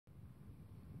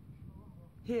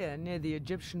Here, near the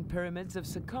Egyptian pyramids of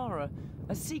Saqqara,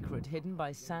 a secret hidden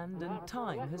by sand and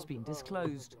time has been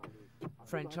disclosed.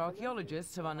 French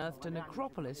archaeologists have unearthed a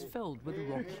necropolis filled with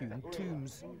rock-hewn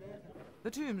tombs.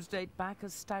 The tombs date back a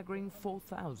staggering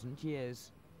 4,000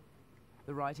 years.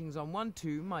 The writings on one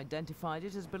tomb identified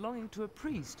it as belonging to a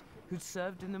priest who'd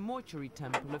served in the mortuary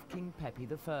temple of King Pepi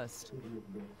I.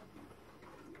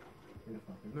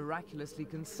 Miraculously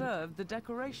conserved, the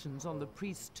decorations on the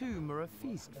priest's tomb are a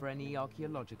feast for any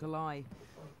archaeological eye.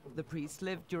 The priest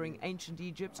lived during ancient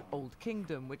Egypt's Old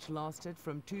Kingdom, which lasted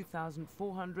from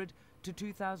 2400 to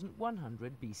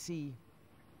 2100 BC.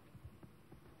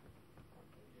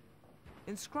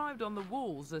 Inscribed on the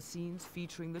walls are scenes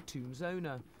featuring the tomb's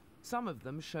owner, some of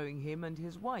them showing him and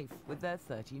his wife with their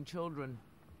 13 children.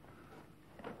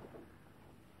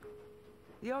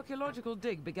 The archaeological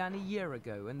dig began a year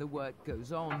ago and the work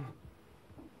goes on.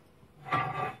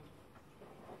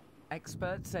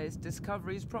 Experts say its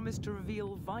discoveries promise to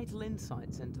reveal vital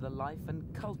insights into the life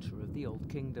and culture of the Old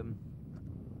Kingdom.